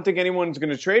 No, I don't think anyone's going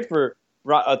to trade for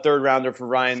a third rounder for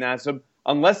Ryan Nassib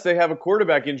unless they have a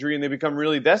quarterback injury and they become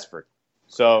really desperate.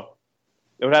 So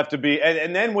it would have to be.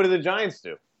 And then what do the Giants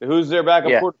do? Who's their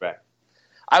backup quarterback?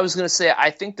 I was going to say,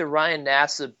 I think the Ryan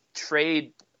Nassib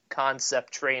trade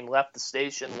concept train left the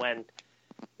station when,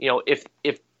 if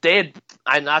they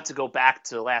had, not to go back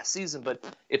to last season, but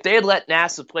if they had let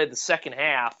Nassib play the second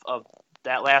half of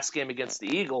that last game against the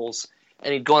Eagles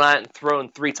and he'd gone out and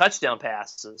thrown 3 touchdown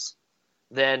passes,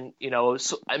 then,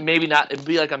 so maybe not, it'd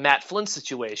be like a Matt Flynn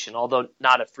situation, although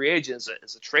not a free agent,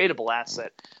 as a tradable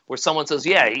asset where someone says,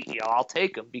 I'll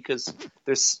take him because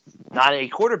there's not any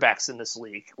quarterbacks in this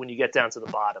league when you get down to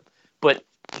the bottom. But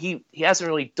he hasn't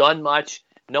really done much.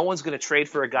 No one's going to trade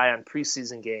for a guy on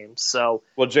preseason games. So,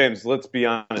 well, James, let's be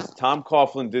honest. Tom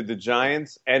Coughlin did the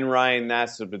Giants and Ryan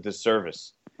Nassib a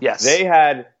disservice. Yes. They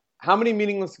had – how many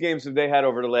meaningless games have they had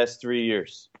over the last 3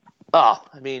 years? Oh,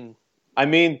 I mean,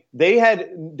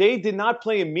 they did not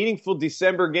play a meaningful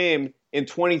December game in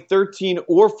 2013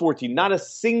 or 14. Not a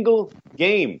single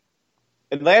game.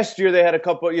 And last year they had a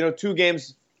couple, 2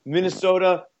 games,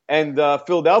 Minnesota and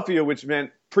Philadelphia, which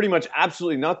meant pretty much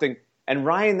absolutely nothing. And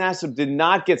Ryan Nassib did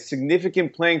not get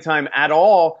significant playing time at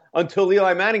all until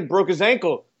Eli Manning broke his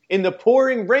ankle in the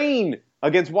pouring rain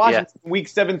against Washington Week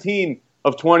 17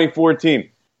 of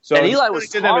 2014. So and Eli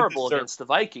was horrible against the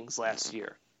Vikings last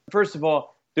year. First of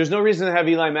all, there's no reason to have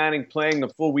Eli Manning playing the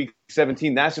full Week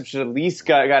 17. Nassib should at least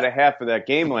got a half of that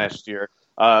game last year.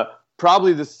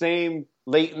 Probably the same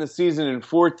late in the season in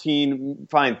 14.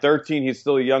 Fine, 13, he's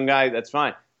still a young guy. That's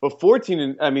fine. But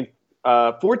 14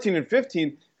 and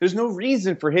 15, there's no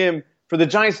reason for the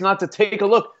Giants not to take a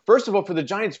look. First of all, for the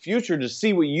Giants' future to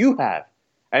see what you have.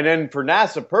 And then for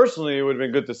Nassib personally, it would have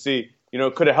been good to see,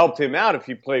 could have helped him out if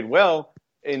he played well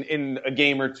in a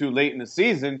game or two late in the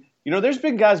season. There's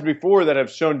been guys before that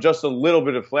have shown just a little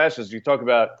bit of flashes. You talk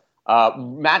about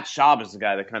Matt Schaub is the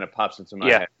guy that kind of pops into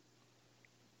my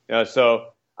head. So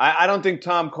I don't think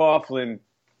Tom Coughlin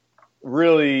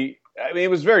really – I mean, it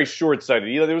was very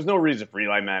short-sighted. There was no reason for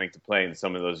Eli Manning to play in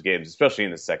some of those games, especially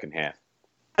in the second half.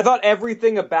 I thought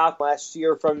everything about last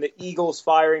year, from the Eagles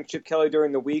firing Chip Kelly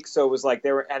during the week, so it was like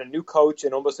they had a new coach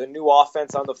and almost a new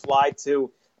offense on the fly,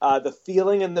 to the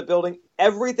feeling in the building.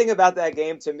 Everything about that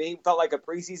game, to me, felt like a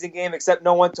preseason game, except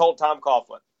no one told Tom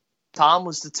Coughlin. Tom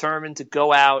was determined to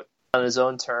go out on his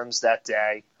own terms that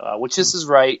day, which this is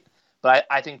right, but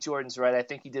I think Jordan's right. I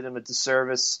think he did him a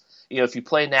disservice. If you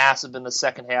play Nassib in the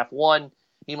second half, 1,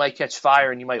 he might catch fire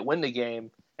and you might win the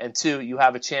game, and 2, you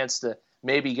have a chance to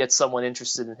maybe get someone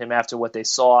interested in him after what they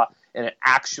saw in an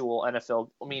actual NFL.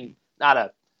 I mean, not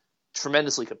a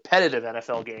tremendously competitive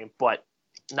NFL game, but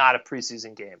not a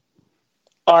preseason game.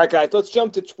 All right, guys, let's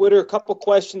jump to Twitter. A couple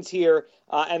questions here,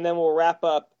 and then we'll wrap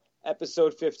up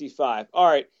episode 55. All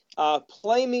right,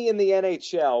 Play Me in the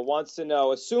NHL wants to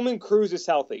know, assuming Cruz is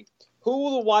healthy, who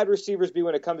will the wide receivers be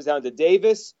when it comes down to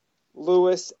Davis,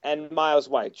 Lewis, and Miles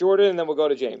White. Jordan, and then we'll go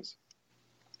to James.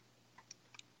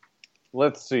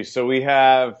 Let's see. So we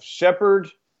have Shepard,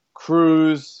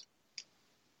 Cruz,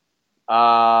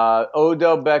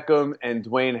 Odell Beckham, and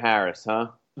Dwayne Harris, huh?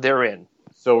 They're in.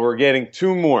 So we're getting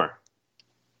two more.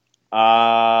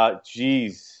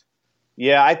 Geez.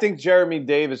 Yeah, I think Jeremy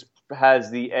Davis has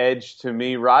the edge to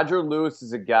me. Roger Lewis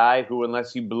is a guy who,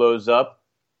 unless he blows up,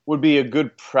 would be a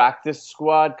good practice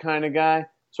squad kind of guy.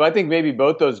 So I think maybe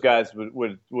both those guys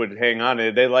would hang on to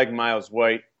it. They like Miles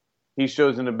White. He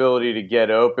shows an ability to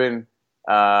get open.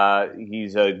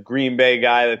 He's a Green Bay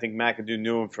guy. I think McAdoo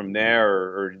knew him from there,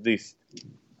 or at least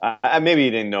maybe he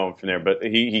didn't know him from there, but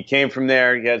he came from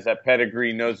there. He has that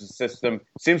pedigree, knows the system,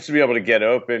 seems to be able to get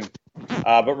open.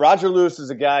 But Roger Lewis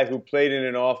is a guy who played in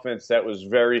an offense that was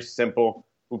very simple,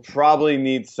 who probably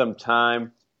needs some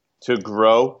time to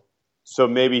grow. So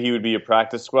maybe he would be a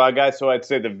practice squad guy. So I'd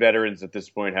say the veterans at this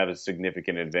point have a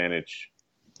significant advantage.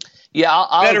 Yeah,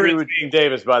 I'll veterans agree with being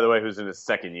Davis, by the way, who's in his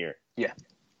second year. Yeah,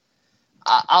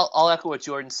 I'll echo what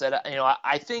Jordan said.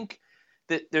 I think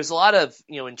that there's a lot of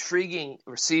intriguing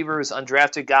receivers,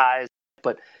 undrafted guys,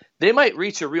 but they might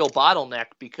reach a real bottleneck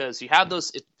because you have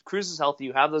those. If Cruz is healthy,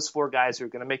 you have those four guys who are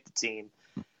going to make the team.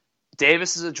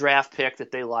 Davis is a draft pick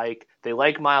that they like. They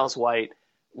like Miles White.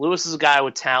 Lewis is a guy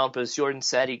with talent, but as Jordan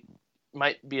said, he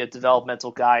might be a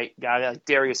developmental guy like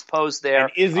Darius Poe's there.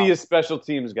 And is he a special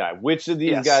teams guy? Which of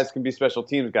these guys can be special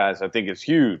teams guys? I think is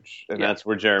huge, and that's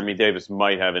where Jeremy Davis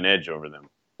might have an edge over them.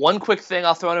 One quick thing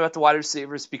I'll throw in about the wide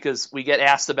receivers because we get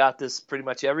asked about this pretty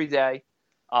much every day.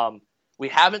 We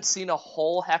haven't seen a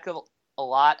whole heck of a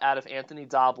lot out of Anthony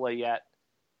Doble yet.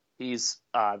 He's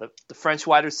the French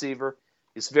wide receiver.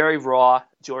 He's very raw.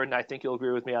 Jordan, I think you'll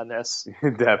agree with me on this.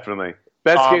 Definitely.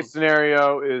 Best case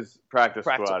scenario is practice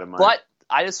squad in mind. But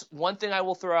one thing I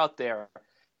will throw out there.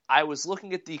 I was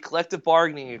looking at the collective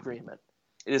bargaining agreement.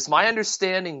 It is my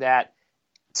understanding that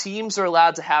teams are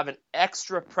allowed to have an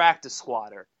extra practice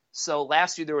squatter. So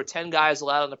last year there were 10 guys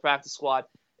allowed on the practice squad,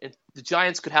 and the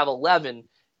Giants could have 11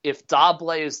 if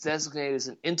Doble is designated as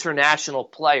an international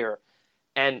player.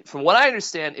 And from what I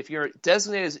understand, if you're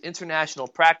designated as an international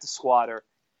practice squatter,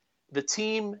 the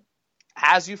team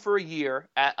has you for a year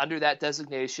under that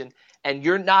designation, and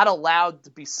you're not allowed to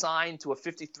be signed to a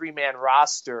 53-man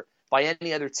roster by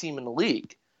any other team in the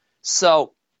league.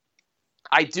 So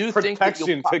I do think that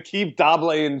to keep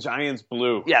Doble in Giants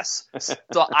blue. Yes.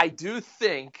 So I do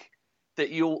think that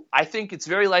I think it's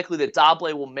very likely that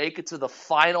Doble will make it to the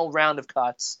final round of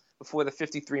cuts before the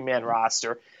 53-man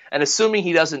roster. And assuming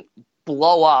he doesn't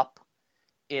blow up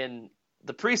in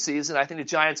the preseason, I think the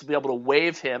Giants will be able to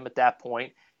waive him at that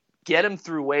point, get him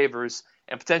through waivers,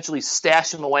 and potentially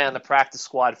stash him away on the practice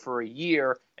squad for a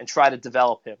year and try to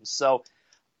develop him. So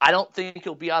I don't think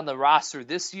he'll be on the roster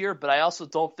this year, but I also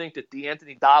don't think that the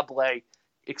Anthony Doble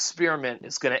experiment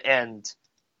is going to end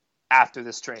after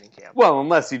this training camp. Well,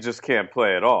 unless he just can't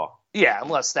play at all. Yeah,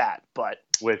 unless that. But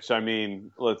which, I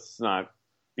mean, let's not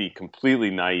be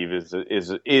completely naive,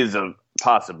 is a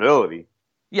possibility.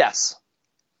 Yes.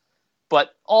 But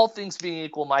all things being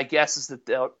equal, my guess is that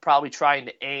they're probably trying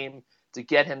to aim to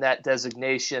get him that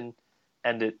designation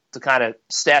and to kind of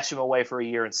stash him away for a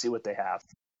year and see what they have.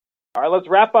 All right, let's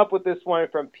wrap up with this one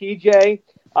from PJ.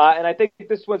 And I think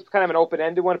this one's kind of an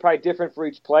open-ended one, probably different for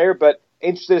each player, but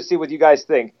interested to see what you guys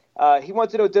think. He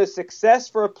wants to know, does success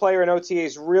for a player in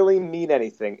OTAs really mean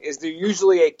anything? Is there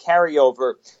usually a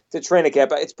carryover to training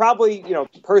camp? It's probably,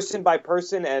 person by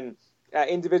person and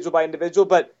individual by individual,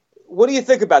 but what do you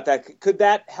think about that? Could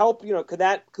that help?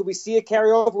 Could we see a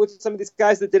carryover with some of these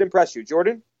guys that did impress you?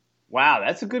 Jordan? Wow,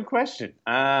 that's a good question.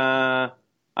 I'm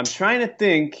trying to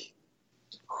think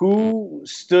who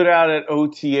stood out at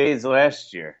OTAs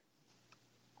last year.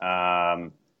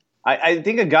 I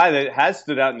think a guy that has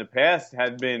stood out in the past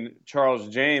had been Charles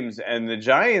James, and the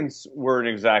Giants weren't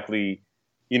exactly,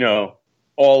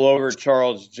 all over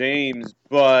Charles James,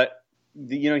 but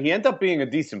he ended up being a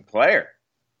decent player.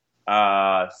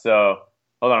 So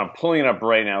hold on, I'm pulling it up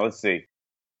right now. Let's see.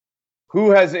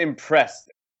 Who has impressed?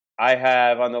 I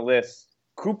have on the list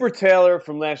Cooper Taylor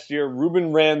from last year,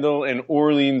 Ruben Randall, and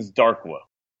Orleans Darkwa.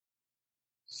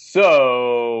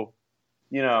 So,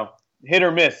 hit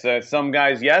or miss. Some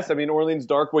guys, yes. I mean, Orleans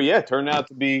Darkwa, turned out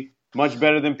to be much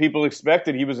better than people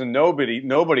expected. He was a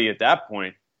nobody at that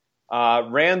point.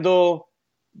 Randall,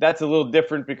 that's a little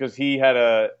different because he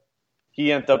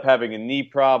ended up having a knee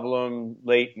problem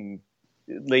late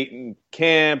in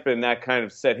camp, and that kind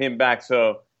of set him back.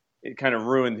 So it kind of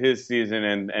ruined his season.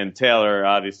 And Taylor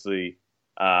obviously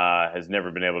has never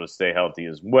been able to stay healthy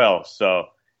as well. So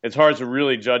it's hard to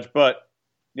really judge. But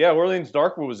yeah, Orleans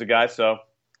Darkwa was a guy. So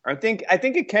I think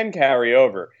it can carry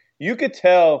over. You could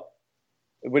tell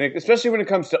especially when it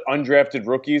comes to undrafted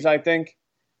rookies. I think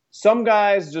some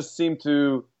guys just seem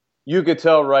to. You could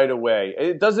tell right away.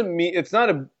 It doesn't mean it's not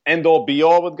an end all be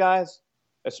all with guys,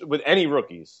 with any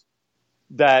rookies,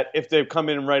 that if they come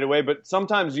in right away. But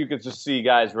sometimes you could just see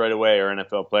guys right away or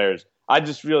NFL players. I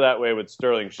just feel that way with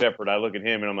Sterling Shepard. I look at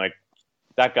him and I'm like,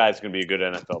 that guy's going to be a good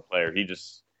NFL player. He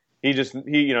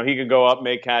can go up,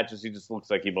 make catches. He just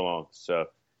looks like he belongs. So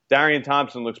Darian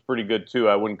Thompson looks pretty good too.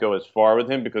 I wouldn't go as far with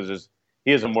him because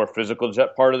he has a more physical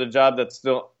part of the job that's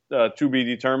still to be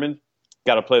determined.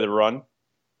 Got to play the run.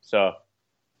 So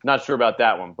not sure about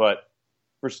that one. But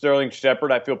for Sterling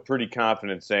Shepard, I feel pretty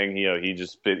confident saying he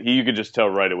just fit. You could just tell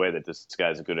right away that this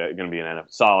guy's going to be a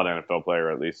solid NFL player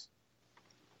at least.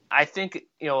 I think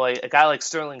a guy like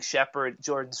Sterling Shepard,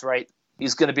 Jordan's right.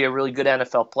 He's going to be a really good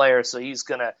NFL player, so he's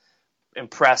going to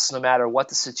impress no matter what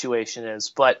the situation is.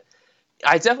 But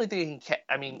I definitely think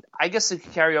I guess it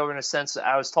can carry over in a sense.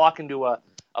 I was talking to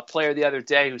a player the other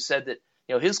day who said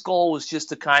that his goal was just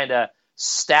to kind of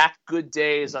stack good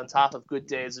days on top of good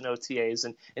days in OTAs,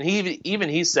 and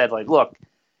he said, like, look,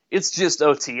 it's just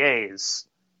OTAs.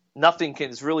 Nothing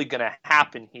is really going to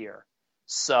happen here.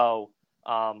 So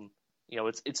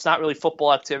it's not really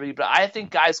football activity, but I think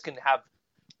guys can have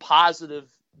positive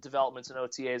developments in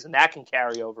OTAs, and that can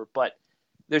carry over. But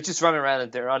they're just running around in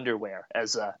their underwear,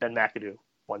 as Ben McAdoo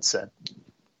once said.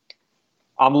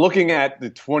 I'm looking at the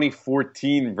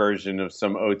 2014 version of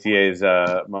some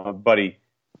OTAs. My buddy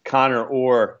Connor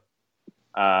Orr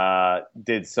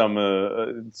did some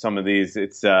of these.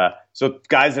 It's so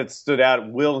guys that stood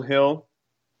out: Will Hill,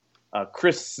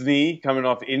 Chris Snee coming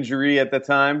off injury at the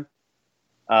time.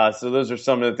 So those are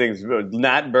some of the things.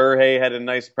 Nat Burhay had a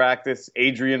nice practice.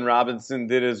 Adrian Robinson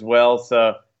did as well.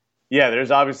 So, yeah,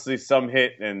 there's obviously some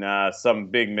hit and some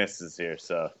big misses here.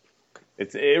 So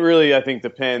it really, I think,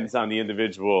 depends on the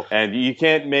individual. And you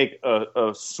can't make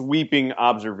a sweeping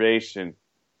observation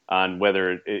on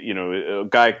whether, a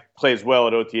guy plays well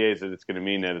at OTAs that it's going to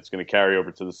mean that it's going to carry over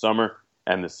to the summer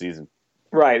and the season.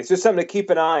 Right. It's just something to keep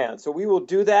an eye on. So we will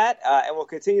do that, and we'll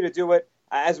continue to do it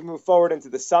as we move forward into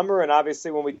the summer, and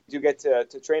obviously when we do get to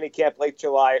training camp, late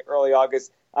July, early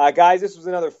August. Guys, this was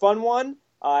another fun one.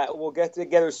 We'll get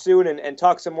together soon and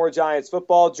talk some more Giants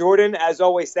football. Jordan, as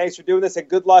always, thanks for doing this, and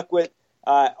good luck with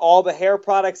all the hair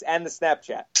products and the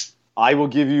Snapchat. I will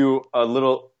give you a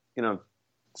little,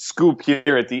 scoop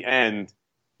here at the end.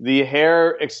 The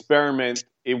hair experiment,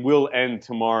 it will end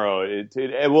tomorrow.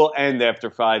 It will end after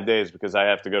 5 days because I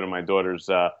have to go to my daughter's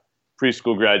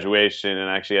preschool graduation, and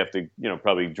I actually have to,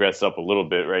 probably dress up a little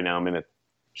bit. Right now I'm in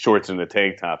shorts and a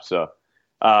tank top. So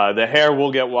the hair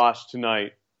will get washed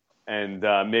tonight, and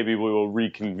maybe we will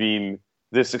reconvene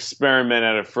this experiment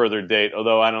at a further date,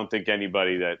 although I don't think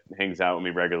anybody that hangs out with me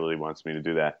regularly wants me to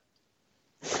do that.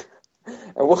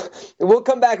 And we'll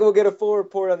come back and we'll get a full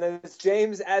report on this.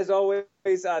 James, as always,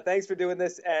 thanks for doing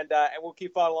this, and we'll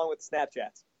keep following along with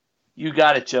Snapchats. You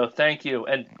got it, Joe. Thank you.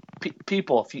 And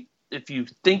people, if you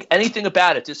think anything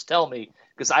about it, just tell me,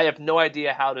 because I have no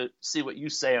idea how to see what you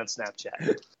say on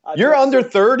Snapchat. You're under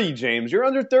 30, James. You're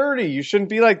under 30. You shouldn't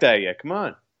be like that yet. Come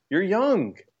on. You're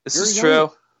young. This is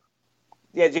true.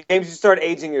 Yeah, James, you start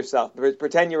aging yourself.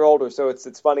 Pretend you're older, so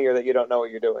it's funnier that you don't know what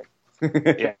you're doing.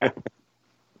 Yeah.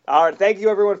 All right. Thank you,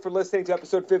 everyone, for listening to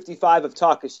episode 55 of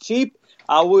Talk is Cheap.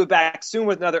 We'll be back soon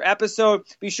with another episode.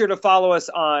 Be sure to follow us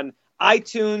on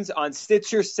iTunes, on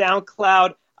Stitcher,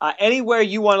 SoundCloud. Anywhere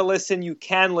you want to listen, you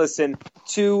can listen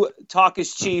to Talk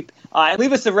is Cheap. And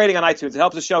leave us a rating on iTunes. It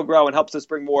helps the show grow and helps us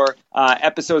bring more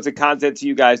episodes and content to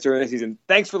you guys during the season.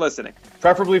 Thanks for listening.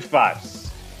 Preferably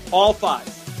 5s. All 5s.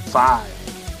 5.